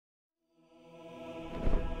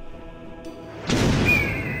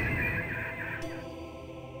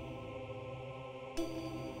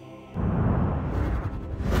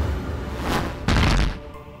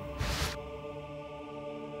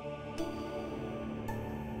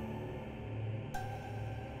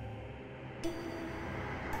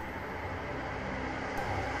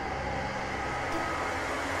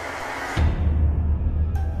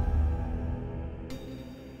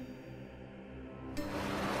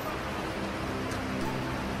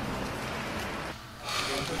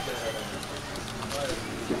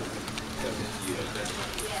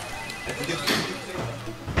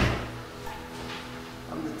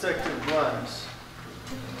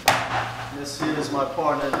see it as my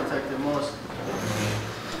partner, Detective Moss.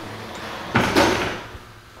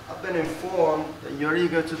 I've been informed that you're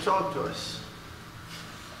eager to talk to us.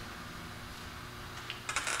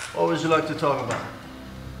 What would you like to talk about?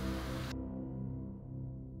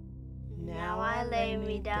 Now I lay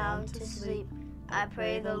me down to sleep. I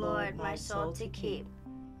pray the Lord my soul to keep.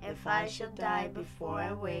 If I shall die before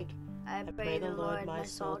I wake, I pray the Lord my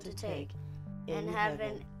soul to take. In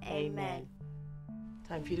heaven, amen.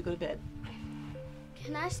 Time for you to go to bed.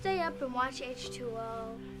 Can I stay up and watch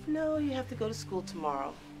H2O? No, you have to go to school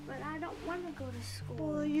tomorrow. But I don't want to go to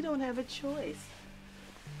school. Well, you don't have a choice.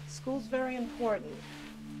 School's very important.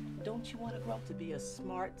 Don't you want to grow up to be a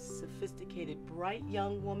smart, sophisticated, bright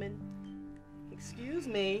young woman? Excuse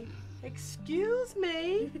me. Excuse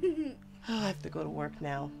me. Oh, I have to go to work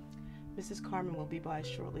now. Mrs. Carmen will be by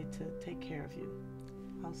shortly to take care of you.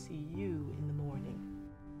 I'll see you in the morning.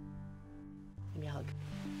 Give me a hug.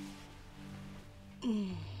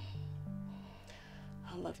 I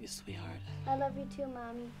love you, sweetheart. I love you too,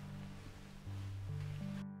 Mommy.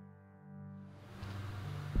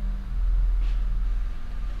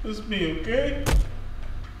 It's me, okay?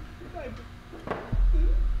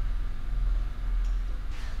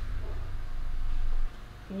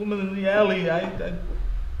 The woman in the alley, I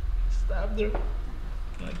stabbed her.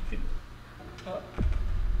 I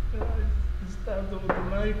stabbed her with a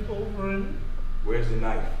knife over and... Where's the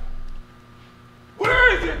knife?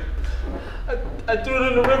 Where is it? I threw it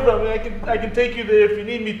in the river. I mean, I can take you there if you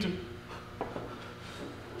need me to.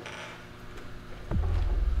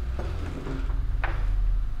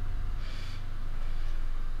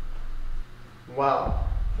 Wow.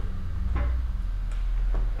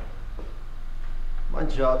 My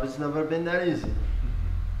job has never been that easy.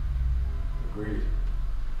 Agreed.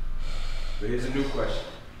 But here's a new question.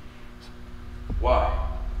 Why?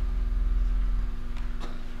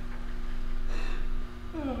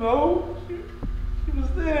 I don't know. She was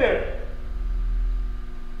there.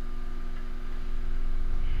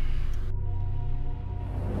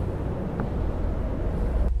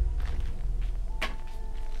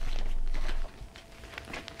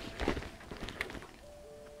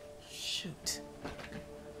 Shoot.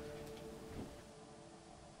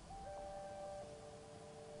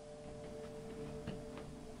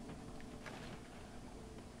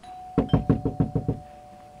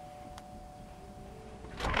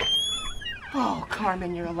 Oh,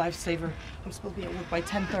 Carmen, you're a lifesaver. I'm supposed to be at work by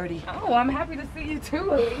 10:30. Oh, I'm happy to see you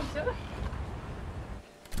too, Alicia.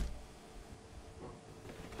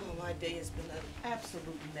 Oh, my day has been an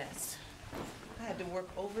absolute mess. I had to work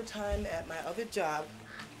overtime at my other job.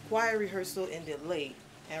 Choir rehearsal ended late,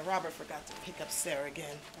 and Robert forgot to pick up Sarah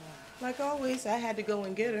again. Like always, I had to go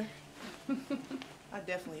and get her. I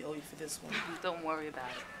definitely owe you for this one. Don't worry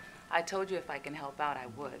about it. I told you if I can help out, I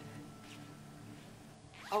would.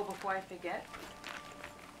 Oh, before I forget,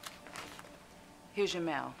 here's your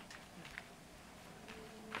mail.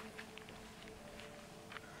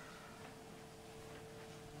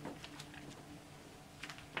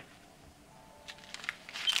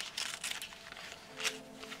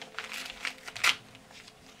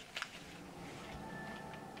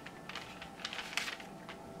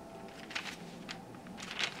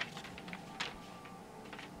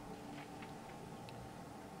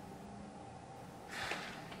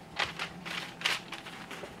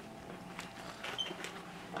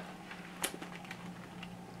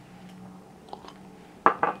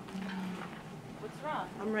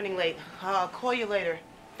 I'm running late. I'll call you later.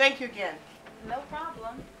 Thank you again. No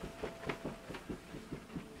problem.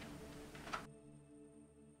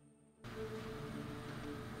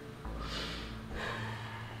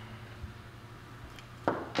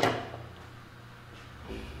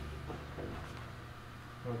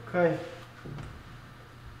 Okay.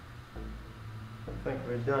 I think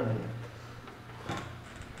we're done here.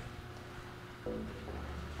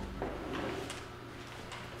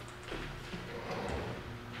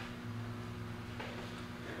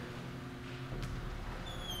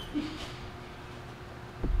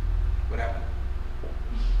 What happened?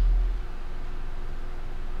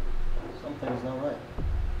 Something's not right.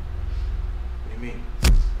 What do you mean?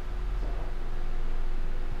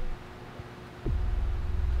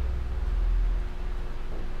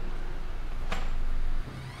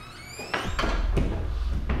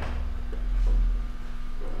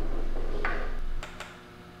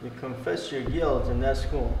 You confess your guilt, and that's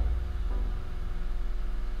cool.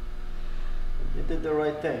 You did the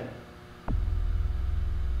right thing.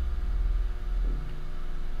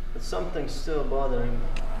 But something's still bothering me.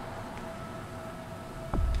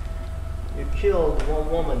 You killed one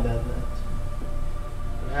woman that night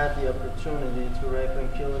and had the opportunity to rape and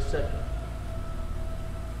kill a second.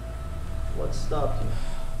 What stopped you?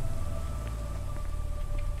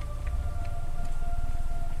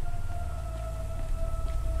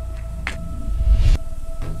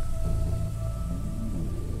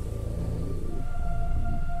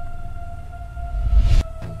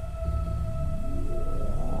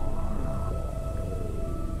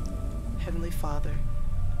 Heavenly Father,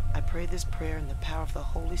 I pray this prayer in the power of the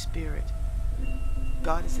Holy Spirit.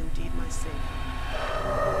 God is indeed my Savior.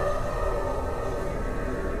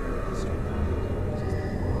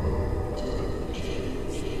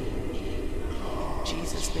 In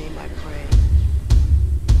Jesus' name I pray.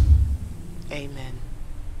 Amen.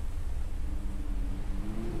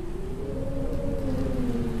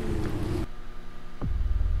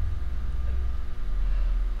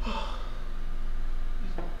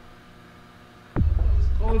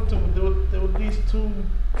 There were these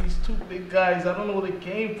two big guys. I don't know where they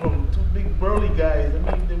came from. Two big burly guys. I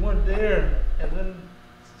mean, they weren't there. And then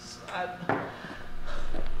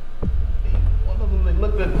one of them, they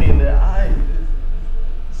looked at me and their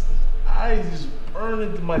eyes just burned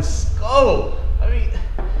into my skull. I mean,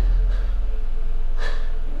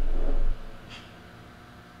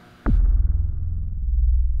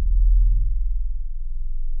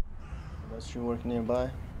 Does she work nearby?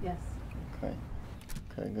 Yes. Okay.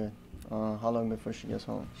 Okay, good. How long before she gets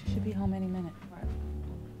home? She should be home any minute.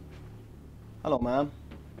 Hello, ma'am.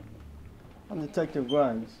 I'm Detective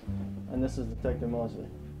Grimes, and this is Detective Mosley.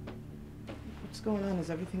 What's going on? Is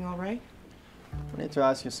everything all right? We need to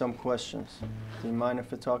ask you some questions. Do you mind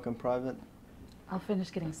if we talk in private? I'll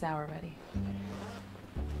finish getting sour ready.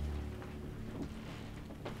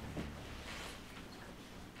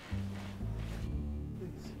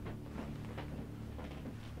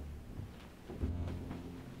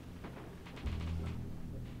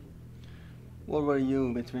 Where were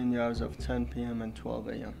you between the hours of 10 p.m. and 12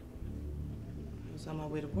 a.m.? I was on my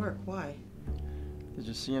way to work. Why? Did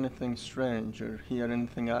you see anything strange or hear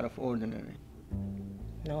anything out of ordinary?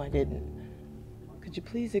 No, I didn't. Could you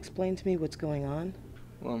please explain to me what's going on?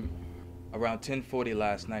 Well, Around 10:40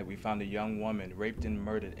 last night, we found a young woman raped and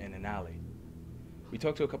murdered in an alley. We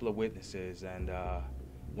talked to a couple of witnesses, and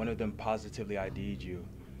one of them positively ID'd you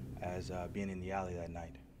as being in the alley that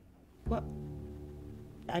night. What?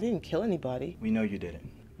 I didn't kill anybody. We know you didn't.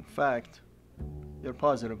 in fact, you're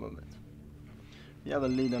positive of it. You have a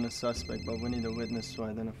lead on a suspect, but we need a witness to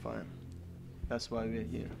identify him. That's why we're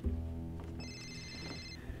here.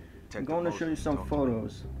 I'm going to show you some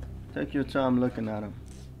photos. Take your time looking at them.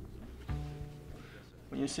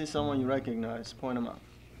 When you see someone you recognize, point them out.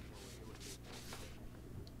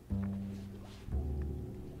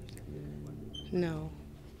 No.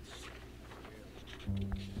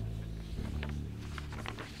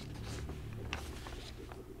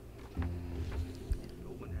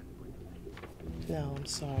 No, I'm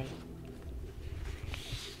sorry.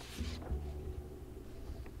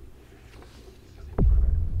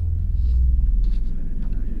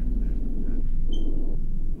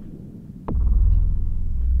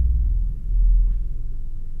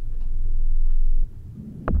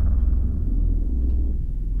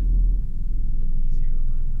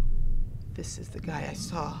 This is the guy I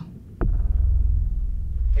saw.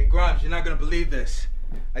 Hey, Grimes, you're not gonna believe this.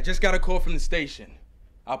 I just got a call from the station.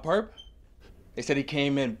 Our perp? They said he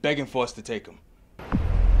came in begging for us to take him.